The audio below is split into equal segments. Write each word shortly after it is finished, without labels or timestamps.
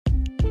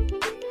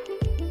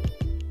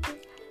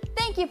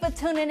you for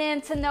tuning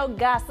in to No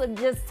Gossip,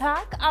 Just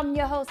Talk. I'm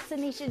your host,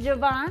 Tanisha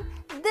Javon.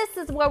 This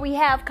is where we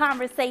have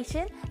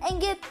conversation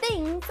and get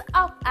things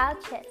off our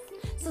chest.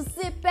 So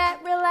sit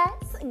back,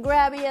 relax,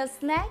 grab your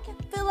snack,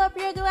 fill up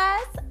your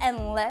glass,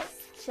 and let's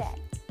chat.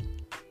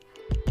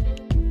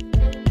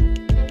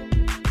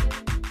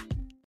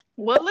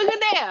 Well, look at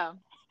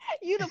them.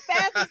 You the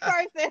fastest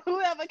person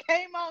whoever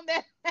came on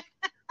that.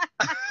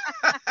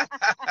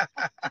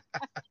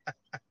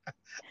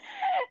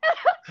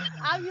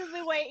 I'm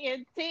usually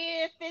waiting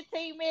 10,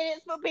 15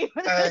 minutes for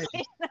people to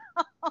get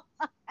on.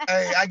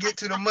 Hey, I get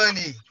to the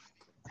money.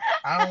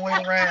 I don't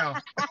wait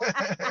around.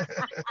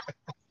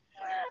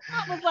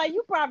 I was like,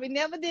 you probably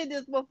never did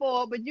this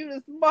before, but you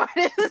the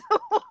smartest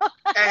one.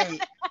 Hey,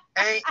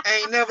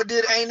 ain't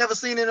never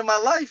seen it in my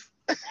life.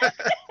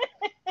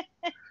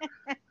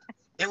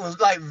 It was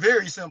like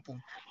very simple.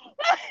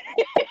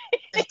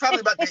 It's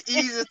probably about the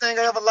easiest thing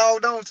I ever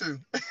logged on to.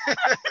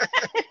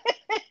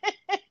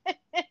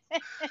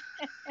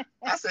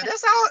 I said,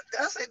 that's all.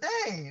 I said,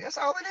 dang, that's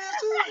all it is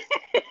to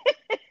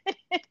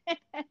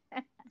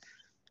it.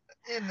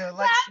 In there,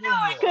 like, I know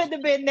it couldn't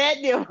have been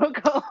that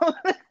difficult.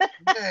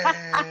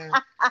 Man,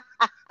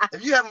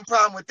 if you have a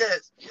problem with that,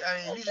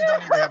 I mean, you just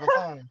don't need to have a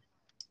phone.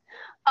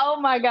 Oh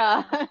my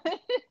God.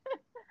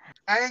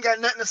 I ain't got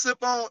nothing to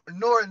sip on,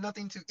 nor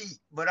nothing to eat,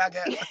 but I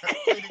got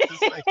plenty to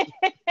say.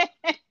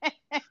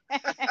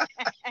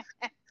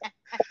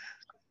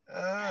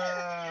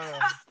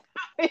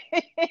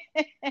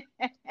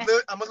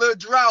 I'm a little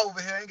dry over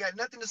here. I ain't got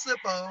nothing to sip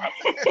on.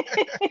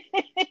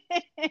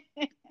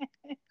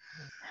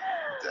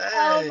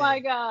 Oh my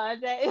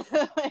God, that is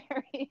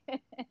hilarious.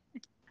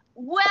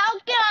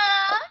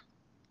 Welcome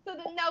to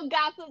the No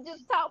Gossip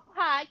Just Talk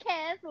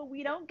podcast, where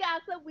we don't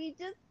gossip, we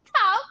just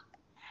talk.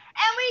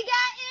 And we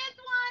got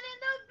Antwon in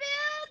the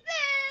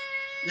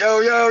building. Yo.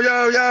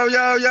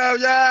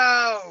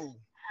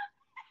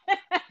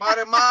 Mod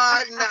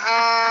in the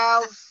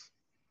house.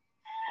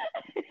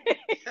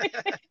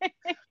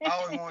 I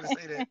always wanted to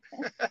say that.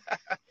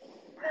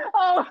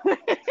 Oh.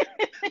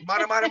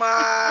 Mod.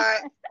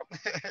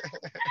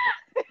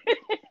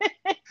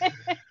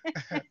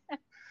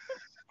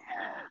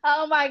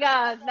 Oh my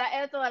gosh. Now,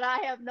 Antwon, I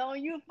have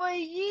known you for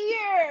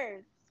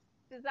years.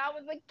 Since I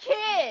was a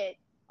kid.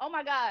 Oh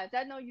my gosh.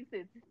 I know you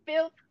since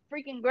 5th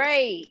freaking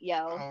grade,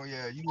 yo. Oh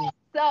yeah.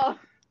 So.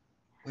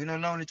 We done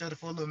known each other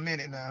for a little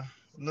minute now.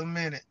 A little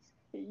minute.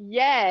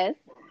 Yes.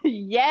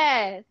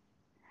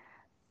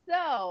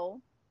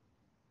 So,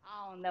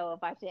 I don't know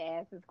if I should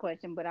ask this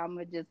question, but I'm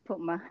gonna just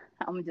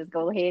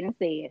go ahead and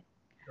say it.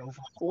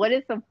 What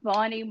is some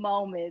funny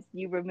moments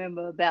you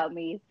remember about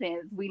me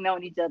since we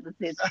known each other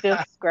since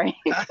 5th grade?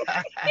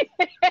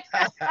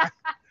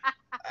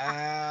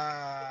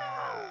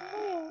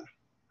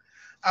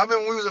 I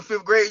remember when we was in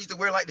 5th grade, you used to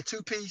wear like the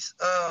two-piece,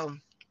 the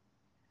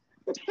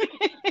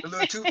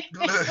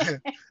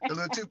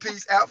little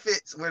two-piece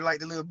outfits where like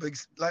the little big,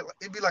 like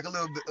it'd be like a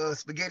little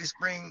spaghetti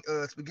string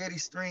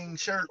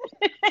shirt,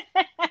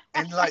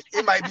 and like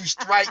it might be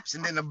stripes,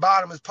 and then the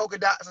bottom is polka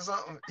dots or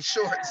something. The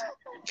shorts,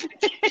 and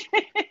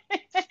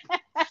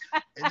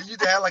then you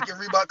used to have like your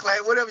Reebok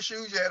class, whatever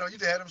shoes you had on, you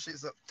used to have them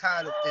shits up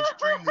tied up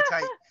extremely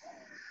tight,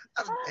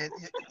 and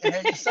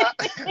had your sock.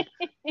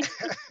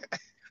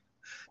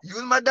 You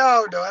was my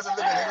dog though. I said,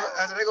 look at that.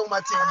 I said, they go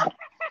my team.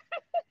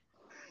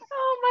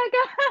 Oh my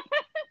God.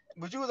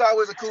 But you was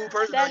always a cool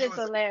person. That is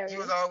hilarious. You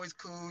was always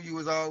cool. You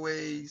was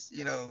always,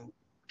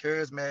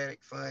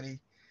 charismatic, funny.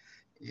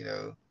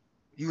 You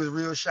was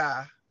real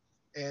shy.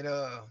 And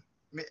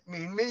me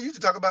and you used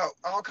to talk about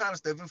all kinds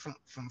of stuff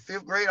from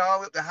 5th grade all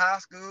the way up to high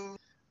school.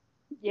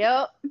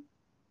 Yep.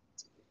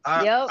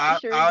 I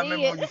sure remember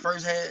did. when you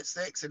first had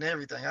sex and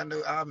everything. I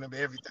remember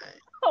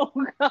everything. Oh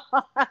God.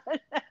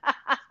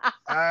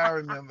 I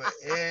remember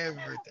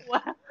everything.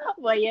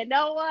 Well, you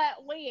know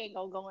what? We ain't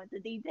gonna go into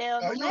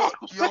details. Oh, you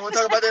don't want to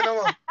talk about that no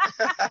more?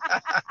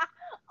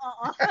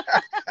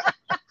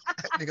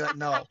 Nigga,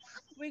 no.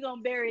 We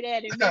gonna bury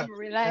that in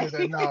memory lane.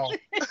 No.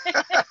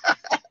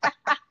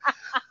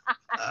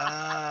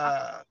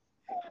 Oh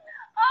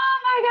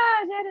my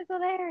gosh, that is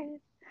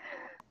hilarious.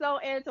 So,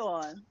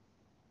 Antwon,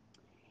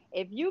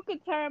 if you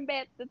could turn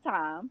back the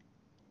time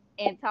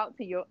and talk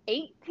to your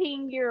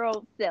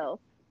 18-year-old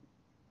self,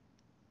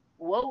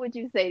 what would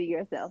you say to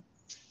yourself?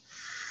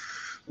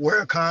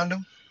 Wear a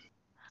condom.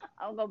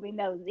 I'm gonna be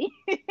nosy.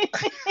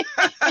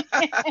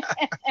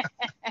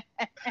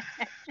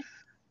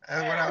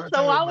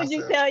 So why would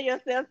you tell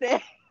yourself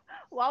that?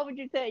 Why would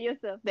you tell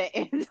yourself that,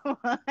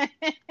 Antwon?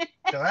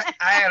 I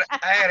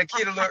had a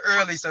kid a little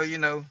early, so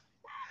I'd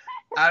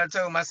have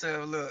told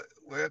myself, look,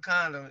 wear a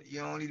condom.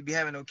 You don't need to be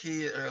having no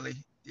kid early,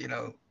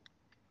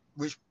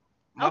 which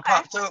my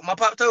pop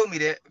told me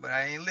that, but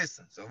I ain't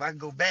listen. So if I can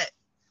go back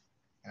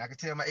and I can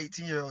tell my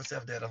 18-year-old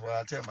self that, that's what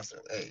I tell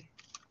myself, hey,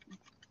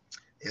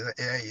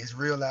 it's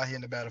real out here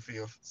in the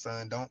battlefield,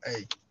 son. Don't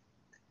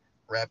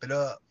wrap it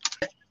up.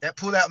 That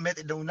pull-out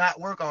method do not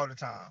work all the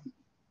time.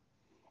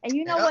 And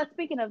you know what?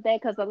 Speaking of that,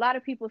 because a lot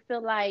of people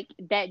feel like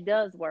that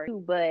does work,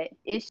 but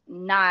it's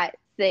not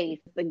safe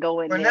to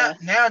go in But there.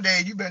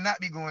 nowadays, you better not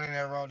be going in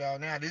that raw dog.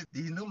 Now,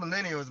 these new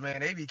millennials, man,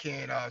 they be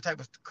carrying all type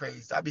of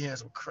crazy. I be hearing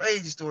some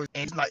crazy stories,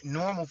 and it's like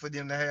normal for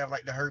them to have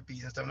like the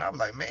herpes and stuff. And I was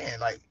like, man,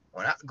 like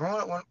when I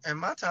growing up in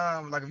my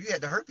time, like if you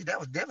had the herpes, that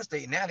was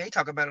devastating. Now they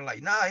talk about it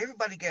like, nah,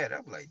 everybody got it.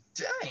 I was like,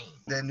 dang,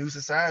 that new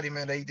society,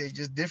 man, they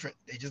just different.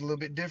 They just a little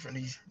bit different.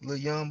 These little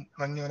young,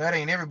 like, that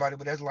ain't everybody,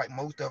 but that's like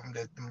most of them.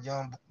 That them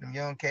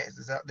young cats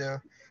that's out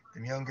there,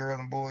 them young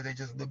girls and boys, they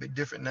just a little bit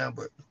different now.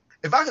 But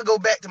if I could go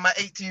back to my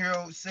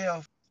 18-year-old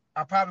self,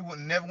 I probably would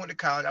never went to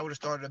college. I would have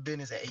started a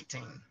business at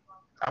 18.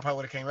 I probably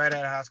would have came right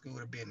out of high school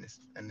with a business,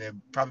 and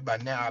then probably by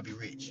now I'd be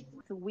rich.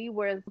 So we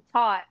were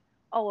taught,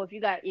 oh, if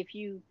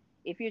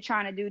you're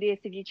trying to do this,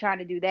 if you're trying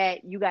to do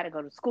that, you got to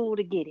go to school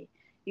to get it.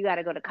 You got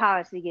to go to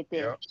college to get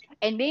this. Yep.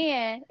 And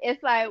then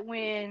it's like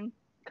when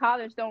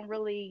college don't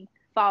really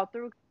fall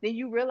through, then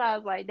you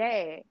realize like,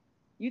 Dad,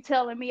 you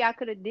telling me I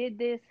could have did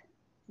this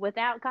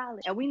without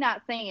college? And we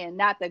not saying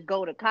not to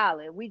go to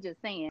college. We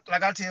just saying,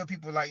 Like I tell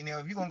people, like, if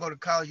you're gonna go to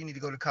college, you need to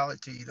go to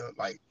college to either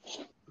like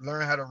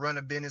learn how to run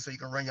a business so you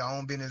can run your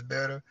own business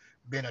better.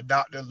 Being a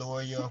doctor,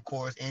 lawyer, of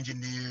course,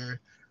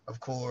 engineer, of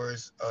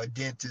course,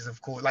 dentist,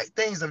 of course, like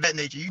things of that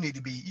nature. You need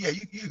to be, you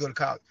should go to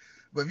college.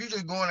 But if you're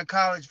just going to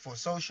college for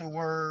social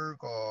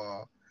work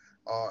or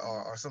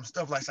some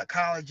stuff like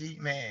psychology,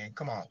 man,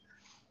 come on.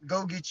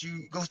 Go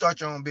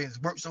start your own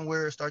business, work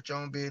somewhere, start your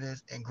own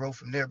business, and grow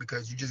from there,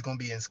 because you're just gonna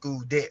be in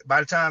school debt. By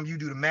the time you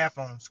do the math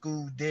on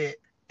school debt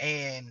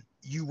and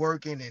you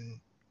working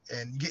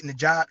and getting a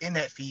job in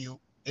that field,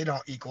 it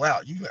don't equal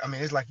out.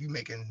 It's like you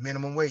making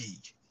minimum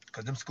wage,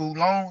 because them school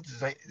loans,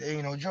 they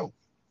ain't no joke.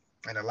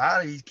 And a lot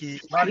of these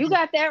kids, you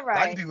got that right. A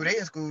lot of people, they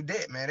in school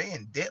debt, man. They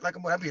in debt like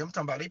I'm talking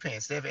about. They paying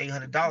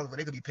 $700-$800, but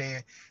they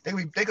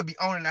could be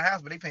owning the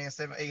house, but they paying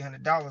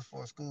 $700-$800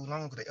 for a school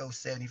loan because they owe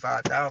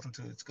 $75,000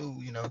 to the school.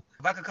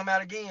 If I could come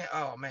out again,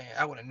 oh man,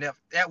 I would have never.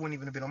 That wouldn't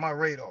even have been on my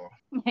radar.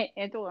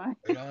 Antwon.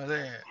 You know what I'm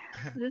saying?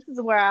 This is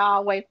where I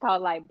always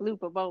call like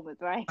blooper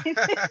moments, right? What's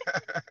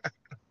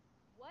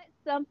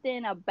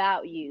something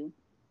about you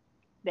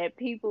that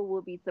people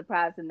will be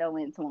surprised to know,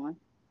 Antwon?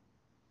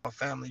 A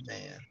family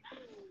man.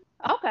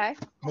 Okay.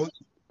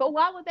 But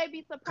why would they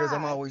be surprised?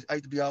 Because I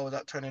used to be always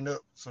out turning up.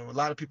 So a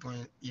lot of people,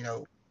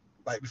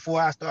 like before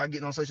I started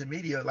getting on social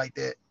media like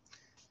that,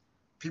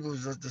 people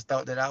just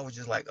thought that I was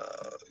just like,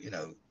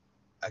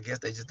 I guess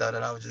they just thought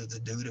that I was just a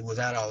dude that was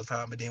out all the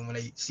time. But then when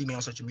they see me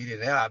on social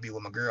media now, I'll be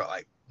with my girl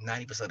like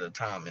 90% of the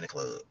time in the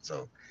club.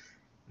 So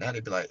now they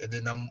be like, and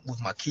then I'm with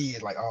my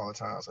kids like all the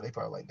time. So they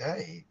probably like,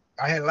 dang.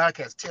 I had a lot of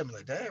cats tell me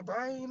like, dang,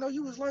 Brian,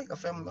 you was like a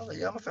family. I was like,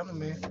 yeah, I'm a family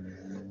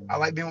man. I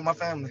like being with my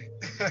family.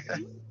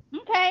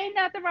 Okay,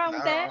 nothing wrong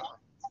with that.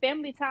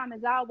 Family time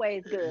is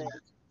always good.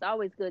 It's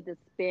always good to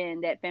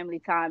spend that family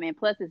time, and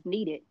plus it's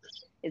needed.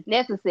 It's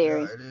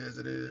necessary. Yeah,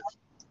 it is.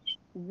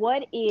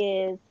 What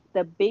is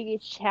the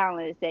biggest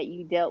challenge that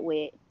you dealt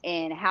with,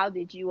 and how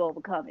did you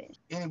overcome it?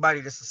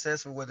 Anybody that's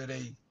successful, whether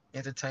they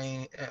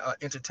entertainment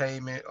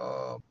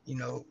or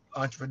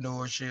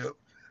entrepreneurship,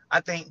 I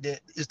think that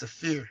it's the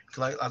fear.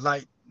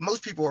 Like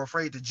most people are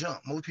afraid to jump.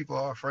 Most people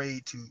are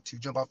afraid to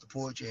jump off the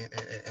porch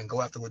and go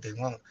after what they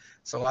want.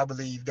 So I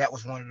believe that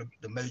was one of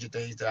the major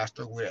things that I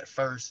struggled with at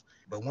first.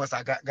 But once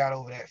I got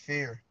over that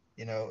fear,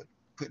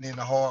 putting in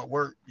the hard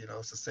work,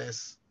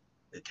 success,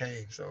 it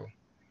came. So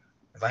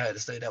if I had to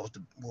say that was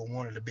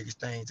one of the biggest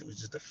things, it was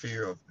just the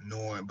fear of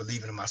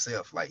believing in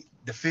myself, like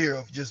the fear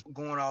of just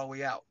going all the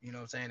way out, you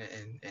know what I'm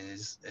saying,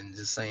 and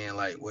just saying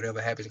like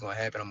whatever happens is gonna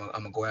happen. I'm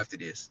gonna go after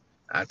this.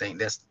 I think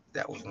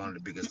that was one of the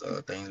biggest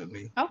things with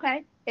me.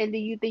 Okay. And do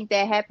you think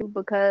that happened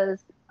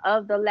because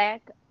of the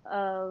lack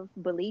of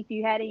belief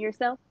you had in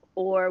yourself,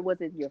 or was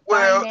it your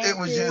finances?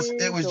 Well,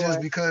 it was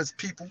just because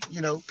people.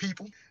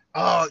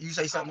 Oh, you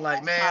say something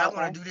like, man, I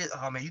want to do this.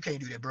 Oh man, you can't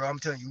do that, bro. I'm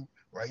telling you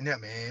right now,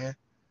 man.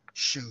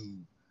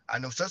 Shoot, I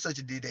know such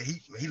did that.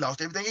 He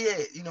lost everything he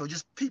had.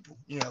 Just people.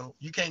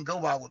 You can't go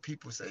by what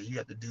people say. You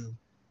have to do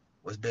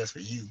what's best for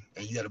you,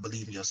 and you got to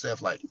believe in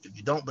yourself. Like if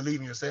you don't believe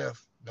in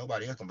yourself,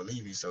 nobody else can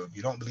believe you. So if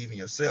you don't believe in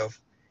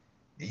yourself,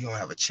 then you don't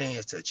have a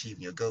chance to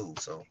achieve your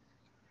goals. So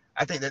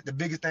I think that the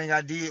biggest thing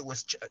I did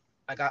was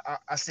like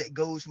I set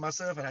goals for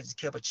myself, and I just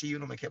kept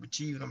achieving them.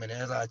 And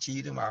as I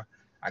achieved them, I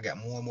got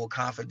more and more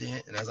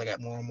confident. And as I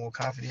got more and more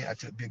confident, I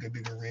took bigger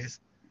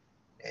risks.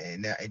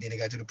 And then it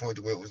got to the point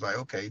where it was like,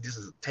 okay, this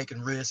is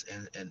taking risks,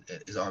 and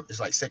it's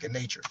like second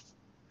nature.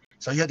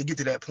 So you have to get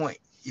to that point.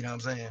 You know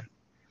what I'm saying?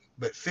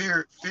 But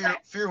fear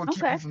will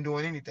keep you from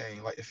doing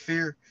anything. Like the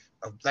fear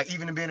of, like,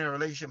 even being in a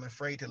relationship, I'm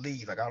afraid to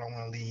leave. Like I don't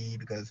want to leave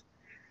because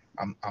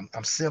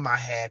I'm semi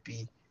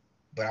happy,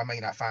 but I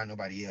may not find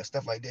nobody else.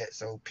 Stuff like that.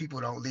 So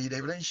people don't leave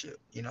their relationship.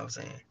 You know what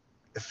I'm saying?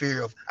 The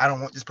fear of, I don't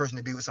want this person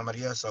to be with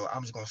somebody else, so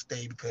I'm just gonna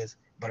stay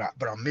but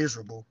I'm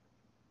miserable.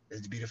 Is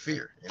to be the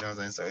fear. You know what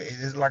I'm saying?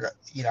 So it's like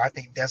I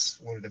think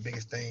that's one of the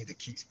biggest things that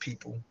keeps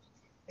people.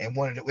 And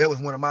that was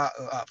one of my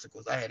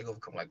obstacles. I had to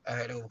overcome.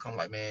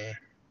 Like, man,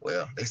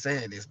 well, they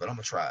saying this, but I'm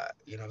gonna try it.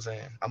 You know what I'm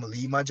saying? I'm gonna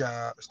leave my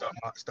job, start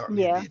my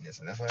business,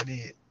 and that's what I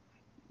did.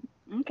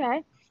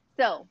 Okay.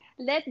 So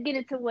let's get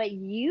into what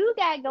you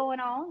got going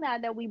on now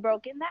that we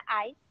broken the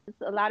ice.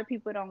 A lot of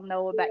people don't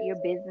know about your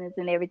business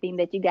and everything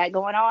that you got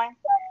going on.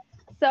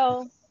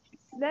 So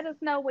let us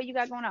know what you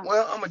got going on.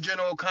 Well, I'm a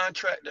general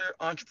contractor,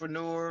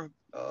 entrepreneur,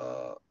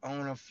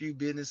 own a few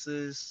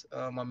businesses.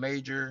 My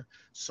major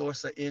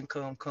source of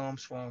income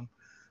comes from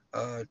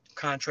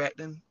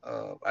contracting.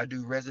 I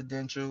do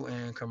residential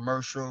and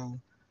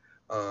commercial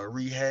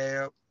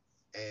rehab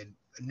and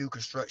new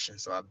construction.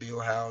 So I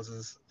build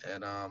houses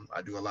and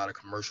I do a lot of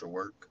commercial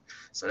work.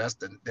 So that's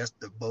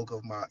the bulk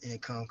of my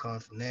income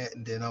comes from that.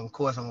 And then of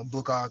course I'm a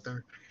book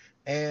author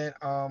and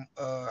I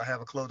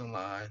have a clothing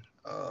line.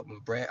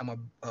 I'm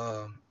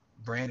a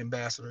brand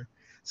ambassador.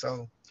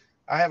 So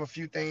I have a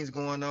few things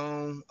going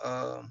on,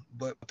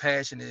 but my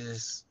passion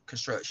is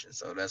construction.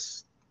 So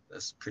that's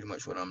pretty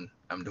much what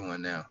I'm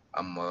doing now.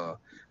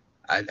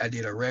 I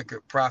did a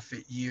record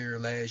profit year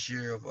last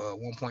year of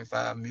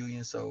 1.5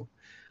 million. So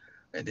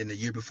and then the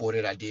year before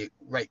that I did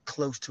right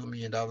close to $1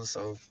 million.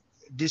 So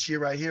this year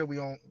right here we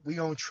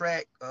on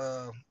track.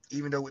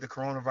 Even though with the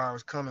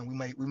coronavirus coming,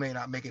 we may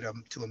not make it up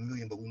to 1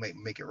 million, but we may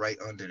make it right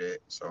under that.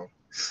 So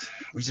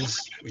we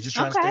just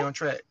trying to stay Okay. on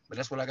track. But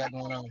that's what I got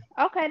going on.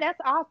 Okay, that's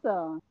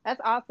awesome.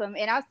 That's awesome.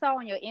 And I saw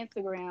on your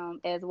Instagram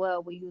as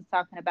well where you was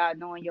talking about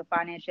knowing your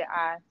financial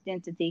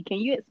identity. Can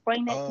you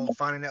explain that to me?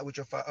 Finding out what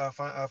your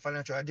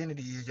financial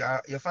identity is.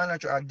 Your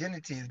financial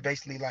identity is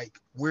basically like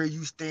where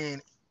you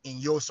stand in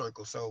your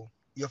circle. So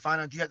you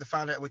have to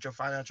find out what your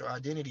financial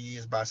identity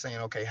is by saying,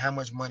 okay, how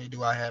much money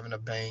do I have in the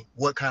bank?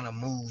 What kind of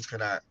moves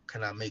can I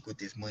make with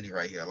this money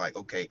right here? Like,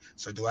 okay,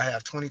 so do I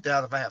have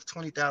 20,000? If I have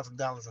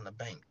 $20,000 in the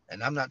bank,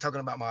 and I'm not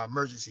talking about my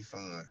emergency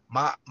fund,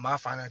 my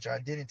financial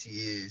identity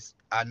is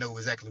I know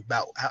exactly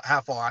about how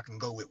far I can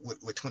go with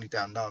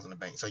 $20,000 in the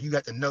bank. So you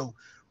got to know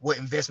what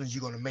investments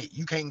you're going to make.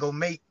 You can't go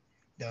make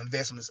the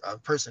investments of a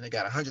person that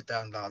got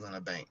 $100,000 in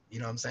the bank. You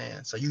know what I'm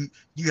saying? So you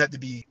have to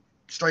be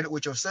straight up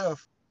with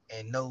yourself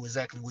and know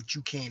exactly what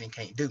you can and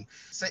can't do.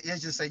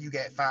 Let's just say you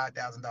got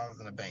 $5,000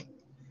 in the bank.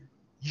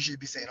 You should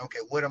be saying, okay,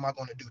 what am I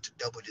going to do to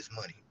double this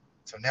money?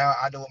 So now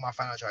I know what my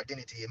financial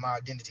identity is. My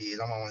identity is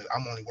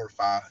I'm only worth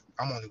 $5,000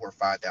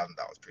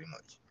 pretty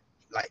much,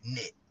 like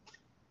net,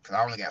 because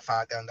I only got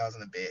 $5,000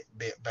 in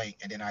the bank,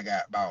 and then I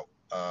got about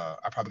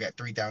I probably got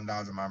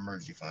 $3,000 in my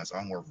emergency fund, so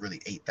I'm worth really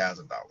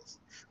 $8,000.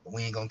 But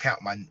we ain't gonna count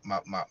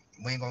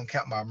we ain't gonna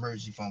count my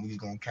emergency fund. We just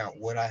gonna count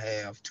what I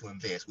have to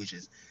invest, which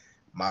is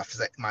my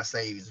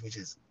savings, which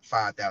is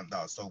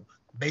 $5,000. So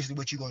basically,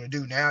 what you're gonna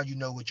do now, you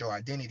know what your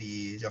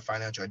identity is, your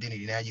financial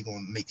identity. Now you're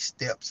gonna make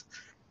steps,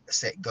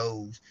 set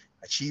goals,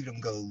 achieve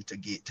them goals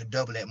to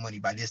double that money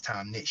by this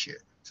time next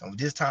year. So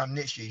this time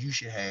next year, you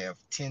should have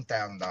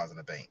 $10,000 in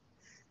the bank.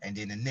 And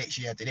then the next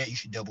year after that, you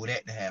should double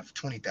that and have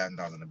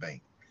 $20,000 in the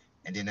bank.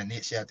 And then the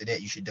next year after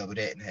that, you should double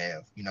that and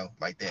have,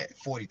 like that,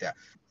 40,000.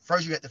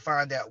 First, you have to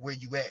find out where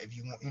you at if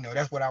you want.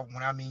 That's what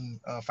when I mean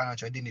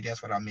financial identity.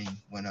 That's what I mean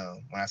when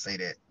I say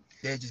that.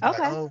 They just be like,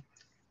 Okay. oh,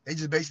 they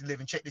just basically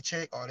living check to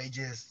check, or they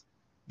just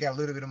got a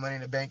little bit of money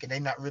in the bank and they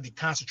not really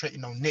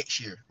concentrating on next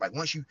year. Like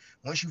once you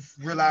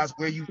realize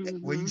where you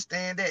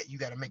stand at, you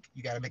gotta make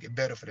it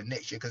better for the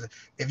next year. Because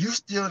if you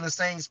still in the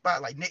same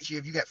spot, like next year,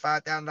 if you got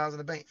 $5,000 in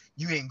the bank,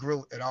 you ain't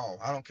grow at all.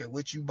 I don't care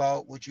what you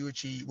bought, what you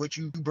achieved, what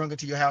you bring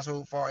into your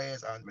household, far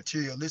as a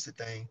materialistic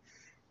thing.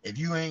 If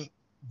you ain't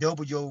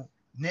double your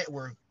net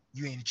worth,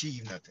 you ain't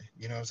achieved nothing.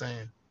 You know what I'm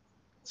saying?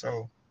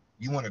 So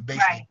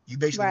Right. you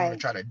basically want to Right.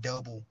 try to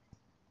double,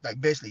 like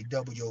basically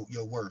double your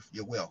worth,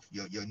 your wealth,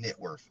 your net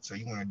worth. So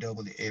you want to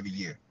double it every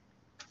year.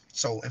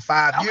 So in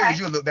 5 years, Okay.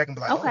 you'll look back and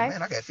be like, oh Okay.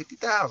 man, I got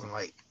 50,000.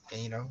 Like,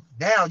 and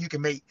now you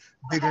can make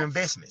bigger Okay.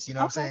 investments. You know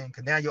what I'm Okay. saying?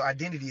 Because now your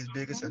identity is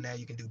bigger, so Mhm. now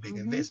you can do bigger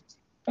Mhm. investments.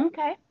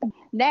 Okay.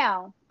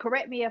 Now,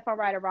 correct me if I'm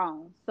right or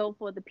wrong. So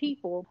for the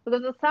people,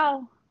 because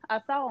I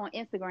saw on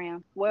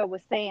Instagram where it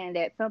was saying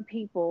that some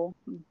people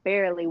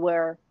barely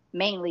were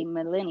mainly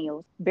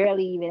millennials,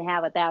 barely even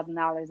have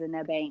 $1,000 in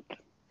their bank.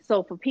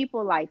 So for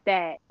people like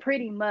that,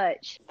 pretty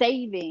much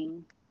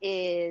saving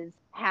is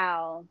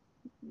how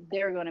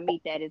they're going to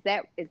meet that. Is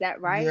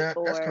that right? Yeah,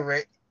 that's Or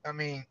correct. I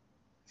mean,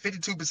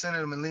 52%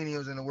 of the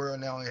millennials in the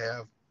world now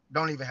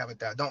don't even have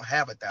don't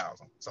have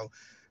 1,000. So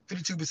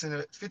 52%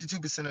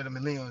 of the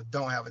millennials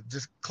don't have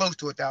just close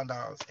to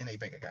 $1,000 in a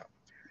bank account.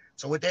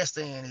 So what they're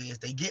saying is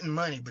they getting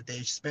money, but they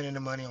spending the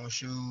money on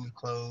shoes,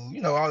 clothes,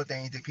 all the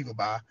things that people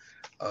buy,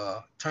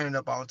 turning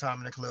up all the time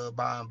in the club,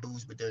 buying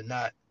booze, but they're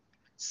not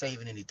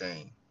saving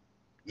anything.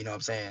 You know what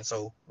I'm saying?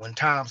 So when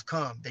times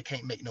come, they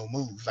can't make no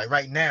moves. Like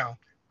right now,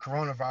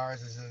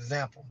 coronavirus is an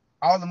example.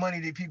 All the money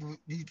that people,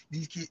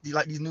 these kids,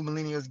 like these new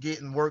millennials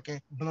getting,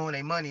 working, blowing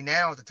their money,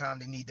 now is the time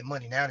they need the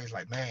money. Now they're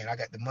like, man, I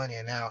got the money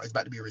and now it's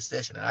about to be a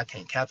recession and I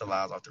can't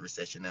capitalize off the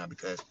recession now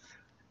because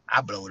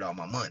I blowed all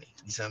my money.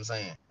 You see what I'm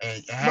saying?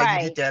 And how you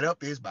get right. that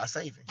up is by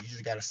saving. You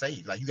just gotta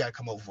save. Like you gotta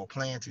come up with a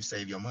plan to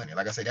save your money.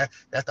 Like I said,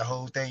 that's the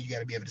whole thing. You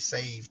gotta be able to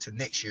save to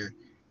next year.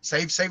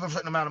 Save a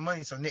certain amount of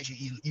money so next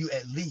year you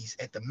at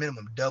least at the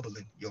minimum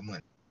doubling your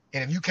money.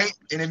 And if you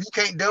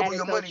can't double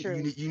your so money, true.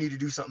 you need to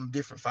do something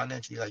different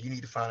financially. Like you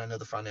need to find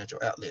another financial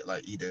outlet,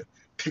 like either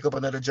pick up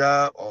another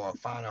job or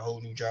find a whole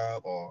new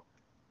job, or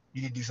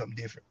you need to do something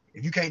different.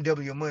 If you can't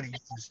double your money,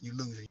 you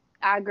losing.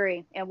 I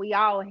agree. And we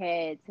all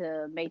had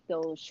to make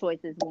those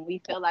choices when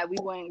we felt like we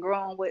weren't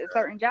growing with a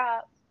certain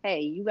job.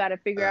 Hey, you got to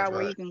figure That's out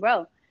where right. you can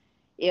grow.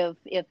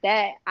 If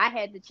that, I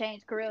had to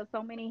change careers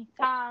so many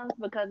times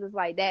because it's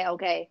like that.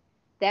 Okay,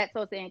 that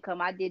source of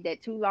income, I did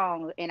that too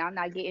long, and I'm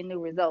not getting new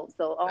results.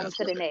 So on That's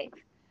to the right. next.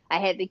 I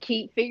had to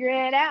keep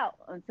figuring it out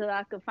until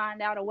I could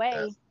find out a way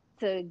That's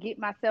to get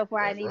myself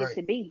where I that's needed right.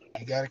 to be.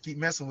 You got to keep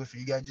messing with it.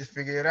 You got to just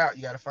figure it out.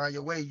 You got to find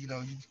your way. You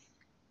don't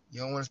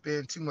want to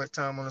spend too much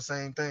time on the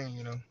same thing.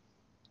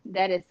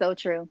 That is so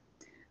true.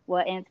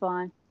 Well,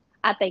 Antwon,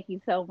 I thank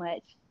you so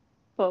much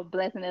for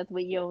blessing us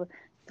with your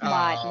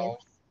smartness Oh,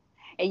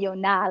 and your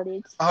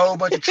knowledge. a whole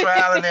bunch of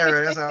trial and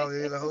error. That's all it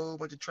is. A whole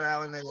bunch of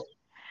trial and error.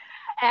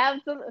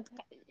 Absolutely.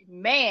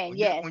 Man,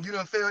 yes. When you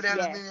done fell down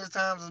as Yes. many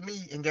times as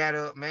me and got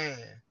up, man,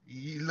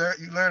 you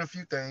learn a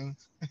few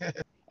things.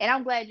 And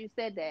I'm glad you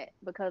said that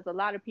because a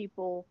lot of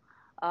people,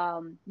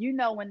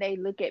 when they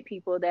look at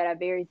people that are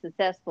very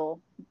successful,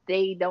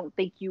 they don't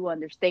think you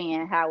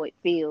understand how it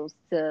feels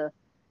to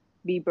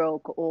be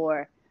broke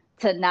or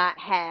to not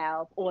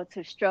have or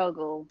to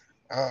struggle.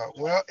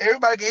 Well,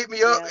 everybody can hit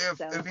me up Yep. if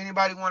So,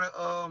 anybody want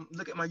to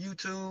look at my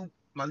YouTube.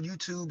 My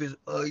YouTube is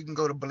you can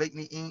go to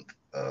Blakeney Inc.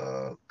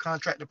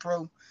 Contractor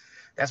Pro.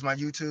 That's my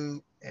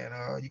YouTube,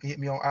 and you can hit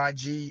me on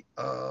IG.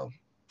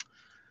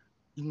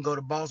 You can go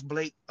to Boss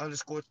Blake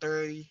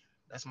 _30.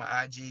 That's my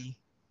IG,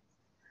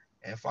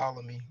 and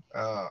follow me.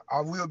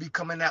 I will be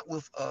coming out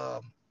with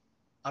I'm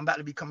about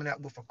to be coming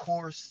out with a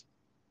course.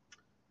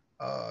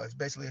 It's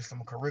basically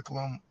some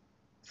curriculum,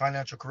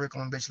 financial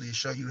curriculum, basically to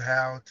show you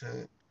how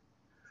to.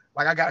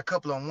 Like I got a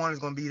couple on. One is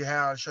going to be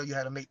how to show you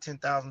how to make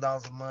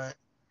 $10,000 a month,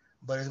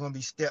 but it's going to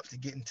be steps to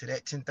getting to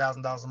that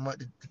 $10,000 a month,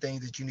 the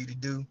things that you need to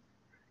do.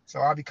 So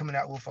I'll be coming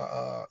out with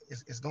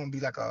it's going to be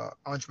like a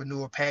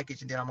entrepreneur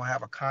package, and then I'm going to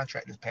have a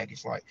contractors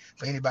package, like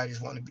for anybody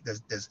that's wanting to be,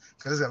 because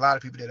there's a lot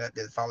of people that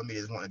follow me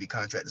that want to be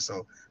contractors.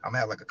 So I'm going to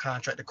have like a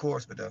contractor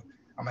course, but I'm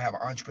going to have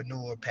an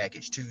entrepreneur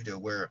package too, to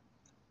where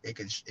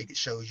it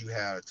shows you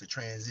how to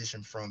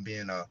transition from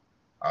being a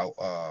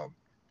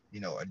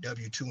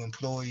W-2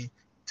 employee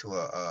to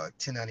a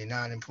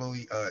 1099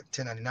 employee,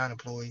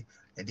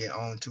 and then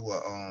on to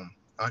a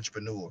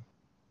entrepreneur.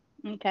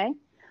 okay.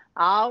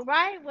 All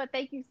right. Well,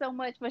 thank you so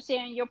much for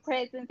sharing your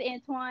presence,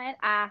 Antwon.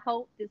 I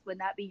hope this would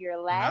not be your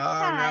last No,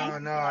 time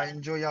no, no. I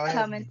enjoy y'all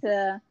having coming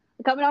me.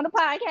 coming on the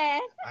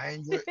podcast. I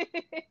enjoy.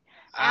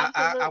 I want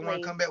to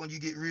Absolutely. come back when you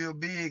get real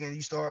big and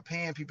you start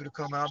paying people to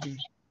come. I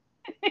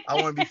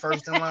want to be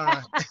first in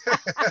line.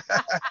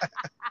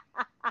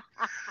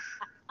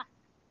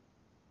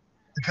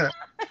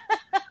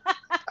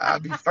 I'll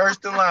be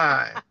first in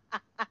line.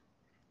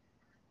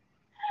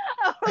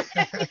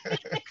 Okay.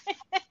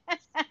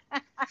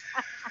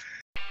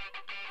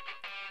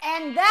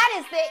 And that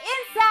is the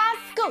inside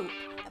scoop.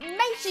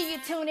 Make sure you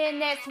tune in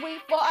next week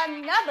for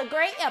another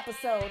great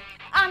episode.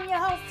 I'm your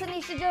host,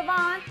 Tanisha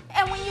Javon,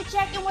 and when you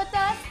check in with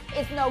us,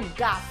 it's no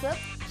gossip,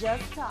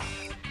 just talk.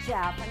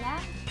 Ciao for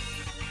now.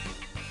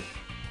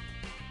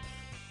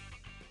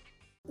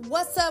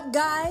 What's up,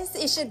 guys?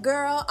 It's your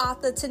girl,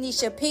 author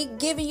Tanisha Peak,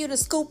 giving you the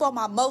scoop on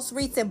my most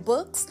recent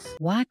books.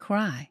 Why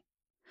cry?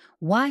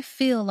 Why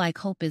feel like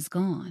hope is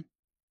gone?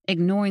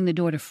 Ignoring the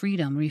door to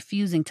freedom,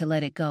 refusing to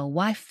let it go.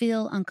 Why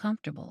feel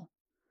uncomfortable?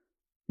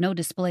 No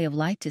display of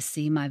light to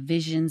see, my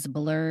vision's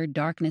blurred,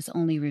 darkness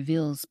only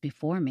reveals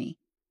before me.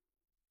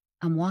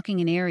 I'm walking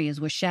in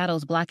areas where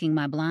shadows blocking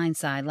my blind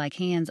side like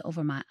hands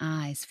over my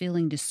eyes,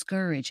 feeling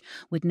discouraged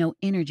with no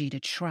energy to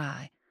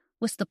try.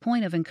 What's the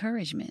point of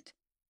encouragement?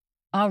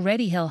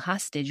 Already held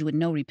hostage with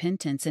no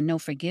repentance and no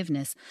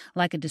forgiveness,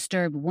 like a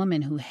disturbed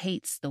woman who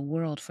hates the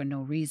world for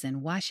no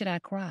reason. Why should I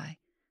cry?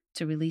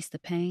 To release the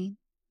pain?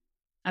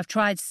 I've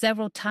tried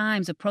several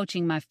times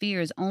approaching my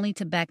fears only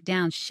to back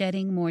down,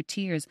 shedding more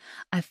tears.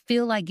 I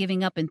feel like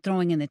giving up and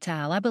throwing in the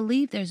towel. I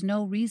believe there's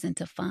no reason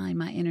to find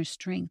my inner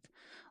strength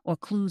or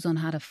clues on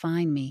how to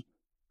find me.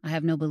 I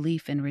have no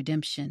belief in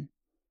redemption.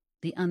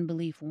 The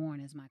unbelief worn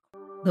is my...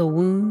 The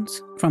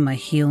wounds from a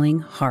healing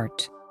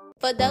heart.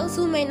 For those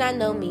who may not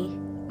know me,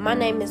 my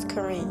name is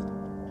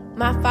Corinne.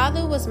 My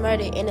father was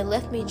murdered and it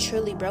left me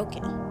truly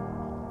broken.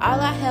 All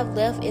I have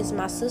left is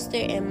my sister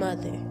and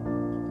mother.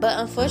 But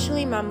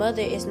unfortunately, my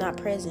mother is not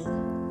present.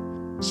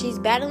 She's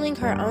battling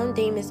her own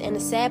demons, and the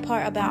sad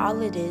part about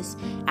all of this,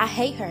 I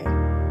hate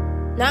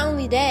her. Not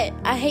only that,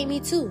 I hate me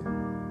too.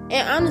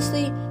 And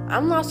honestly,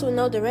 I'm lost with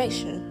no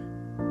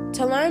direction.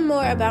 To learn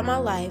more about my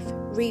life,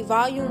 read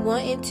volume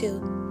 1 and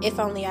 2, If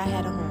Only I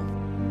Had a Home.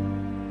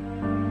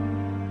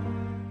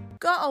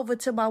 Go over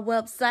to my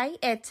website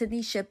at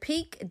Tanisha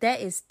Peak.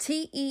 That is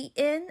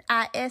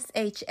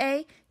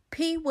TENISHA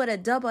P with a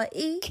double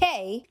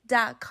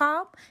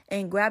EK.com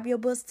and grab your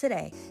books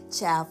today.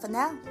 Ciao for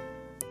now.